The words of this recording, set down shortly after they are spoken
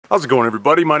How's it going,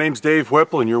 everybody? My name's Dave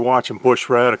Whipple and you're watching Bush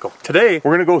Radical. Today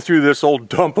we're going to go through this old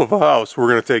dump of a house. We're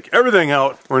going to take everything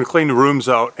out, we're going to clean the rooms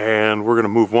out, and we're going to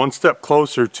move one step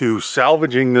closer to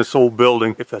salvaging this old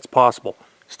building if that's possible.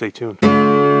 Stay tuned.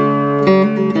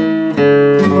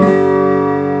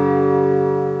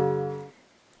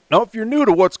 Now, if you're new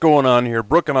to what's going on here,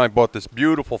 Brooke and I bought this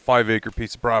beautiful 5-acre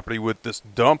piece of property with this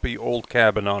dumpy old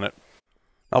cabin on it.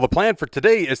 Now, the plan for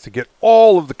today is to get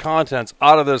all of the contents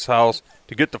out of this house,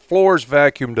 to get the floors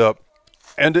vacuumed up,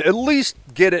 and to at least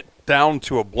get it down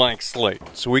to a blank slate.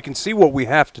 So we can see what we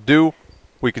have to do,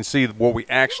 we can see what we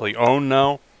actually own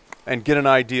now, and get an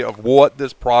idea of what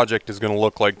this project is going to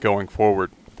look like going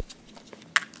forward.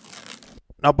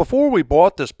 Now, before we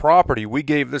bought this property, we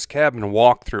gave this cabin a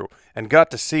walkthrough and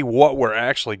got to see what we're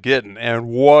actually getting, and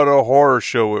what a horror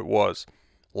show it was.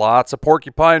 Lots of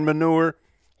porcupine manure,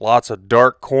 lots of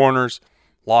dark corners,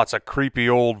 lots of creepy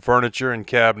old furniture and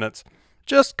cabinets.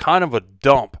 Just kind of a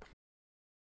dump.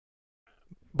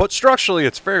 But structurally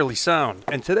it's fairly sound,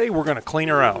 and today we're going to clean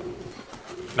her out.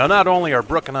 Now, not only are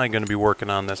Brooke and I going to be working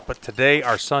on this, but today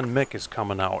our son Mick is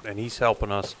coming out and he's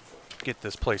helping us get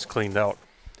this place cleaned out.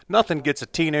 Nothing gets a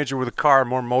teenager with a car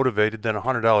more motivated than a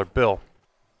 $100 bill.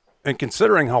 And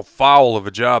considering how foul of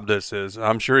a job this is,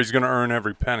 I'm sure he's going to earn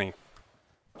every penny.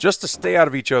 Just to stay out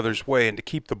of each other's way and to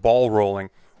keep the ball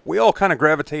rolling, we all kind of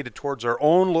gravitated towards our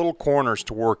own little corners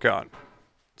to work on.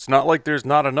 It's not like there's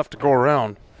not enough to go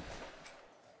around.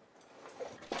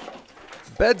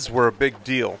 Beds were a big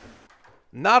deal.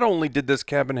 Not only did this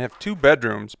cabin have 2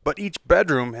 bedrooms, but each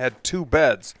bedroom had 2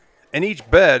 beds. And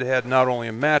each bed had not only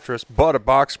a mattress, but a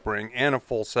box spring and a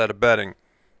full set of bedding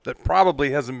that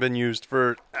probably hasn't been used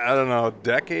for, I don't know, a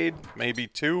decade, maybe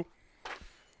 2.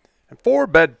 And 4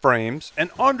 bed frames,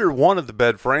 and under one of the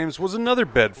bed frames was another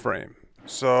bed frame.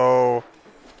 So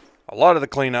a lot of the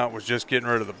clean out was just getting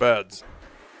rid of the beds.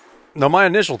 Now, my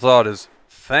initial thought is,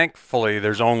 thankfully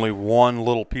there's only one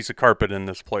little piece of carpet in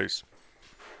this place.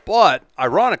 But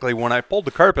ironically, when I pulled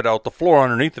the carpet out, the floor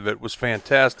underneath of it was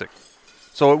fantastic.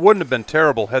 So it wouldn't have been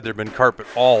terrible had there been carpet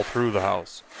all through the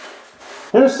house.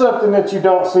 Here's something that you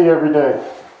don't see every day.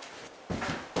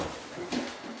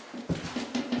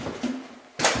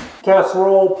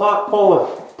 Casserole pot full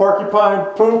of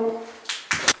porcupine poop.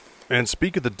 And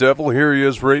speak of the devil, here he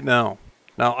is right now.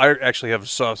 Now, I actually have a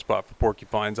soft spot for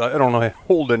porcupines. I don't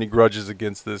hold any grudges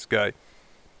against this guy.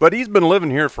 But he's been living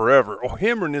here forever. Oh,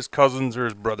 him and his cousins or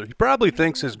his brother. He probably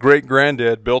thinks his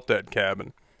great-granddad built that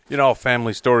cabin. You know how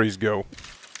family stories go.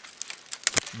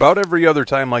 About every other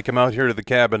time I come out here to the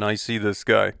cabin, I see this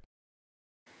guy.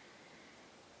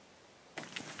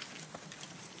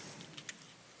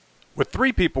 With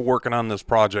 3 people working on this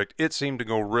project, it seemed to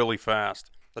go really fast.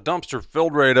 The dumpster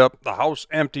filled right up, the house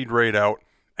emptied right out,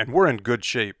 and we're in good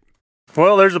shape.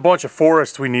 Well, there's a bunch of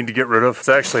forest we need to get rid of. It's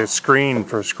actually a screen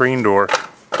for a screen door.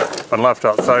 Been left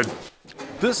outside.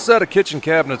 This set of kitchen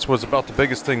cabinets was about the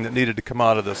biggest thing that needed to come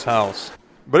out of this house.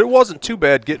 But it wasn't too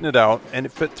bad getting it out, and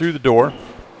it fit through the door.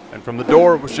 And from the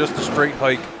door, it was just a straight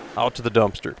hike out to the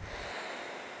dumpster.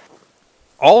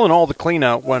 All in all, the clean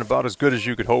out went about as good as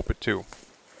you could hope it to.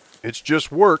 It's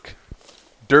just work.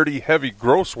 Dirty, heavy,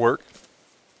 gross work.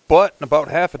 But in about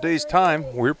half a day's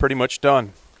time, we're pretty much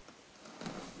done.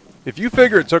 If you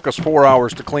figure it took us 4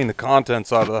 hours to clean the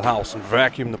contents out of the house and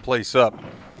vacuum the place up,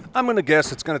 I'm going to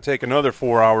guess it's going to take another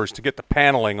 4 hours to get the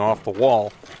paneling off the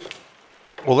wall.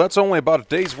 Well, that's only about a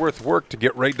day's worth of work to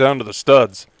get right down to the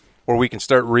studs, where we can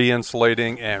start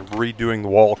re-insulating and redoing the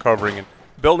wall covering and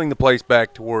building the place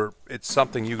back to where it's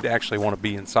something you'd actually want to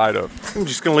be inside of. I'm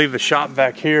just going to leave the shop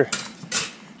vac here.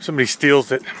 If somebody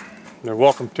steals it, they're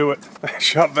welcome to it. The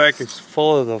shop vac is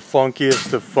full of the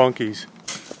funkiest of funkies.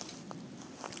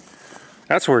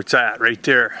 That's where it's at, right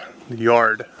there, the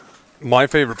yard. My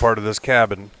favorite part of this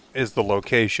cabin is the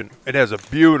location. It has a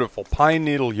beautiful pine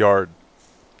needle yard.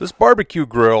 This barbecue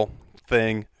grill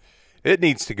thing, it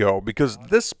needs to go because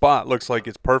this spot looks like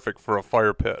it's perfect for a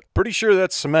fire pit. Pretty sure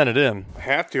that's cemented in. If I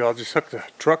have to, I'll just hook the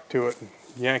truck to it and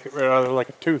yank it right out of there like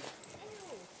a tooth.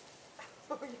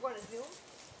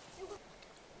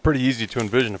 Pretty easy to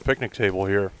envision a picnic table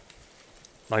here.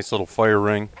 Nice little fire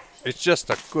ring. It's just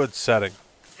a good setting.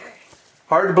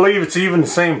 Hard to believe it's even the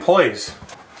same place.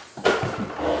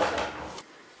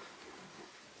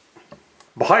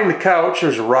 Behind the couch,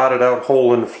 there's a rotted out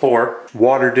hole in the floor.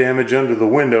 Water damage under the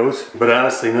windows. But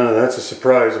honestly, none of that's a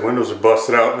surprise. The windows are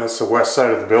busted out and that's the west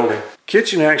side of the building.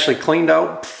 Kitchen actually cleaned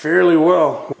out fairly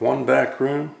well. 1 back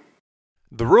room.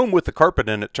 The room with the carpet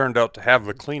in it turned out to have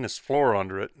the cleanest floor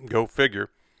under it. Go figure.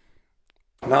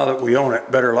 Now that we own it,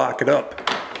 better lock it up.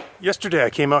 Yesterday I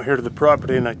came out here to the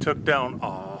property and I took down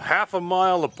a half a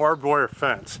mile of barbed wire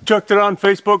fence. Chucked it on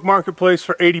Facebook Marketplace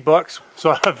for 80 bucks.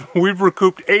 So we've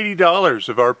recouped $80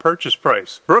 of our purchase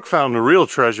price. Brooke found the real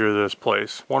treasure of this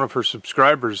place. One of her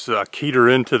subscribers keyed her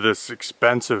into this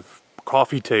expensive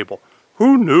coffee table.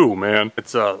 Who knew, man?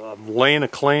 It's a laying a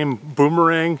claim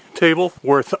boomerang table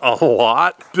worth a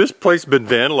lot. This place has been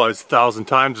vandalized 1,000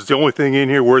 times. It's the only thing in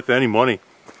here worth any money.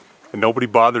 And nobody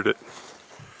bothered it.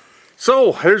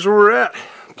 So, here's where we're at.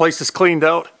 Place is cleaned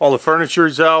out. All the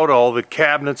furniture's out. All the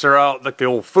cabinets are out. Like the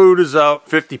old food is out.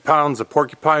 50 pounds of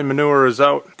porcupine manure is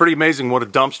out. Pretty amazing what a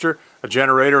dumpster, a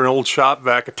generator, an old shop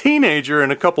vac, a teenager,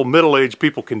 and a couple middle-aged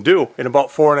people can do in about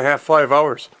 4.5, 5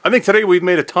 hours. I think today we've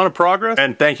made a ton of progress,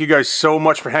 and thank you guys so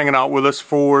much for hanging out with us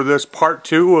for this part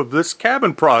 2 of this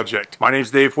cabin project. My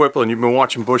name's Dave Whipple, and you've been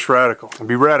watching Bush Radical.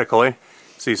 Be radical, eh?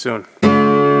 See you soon.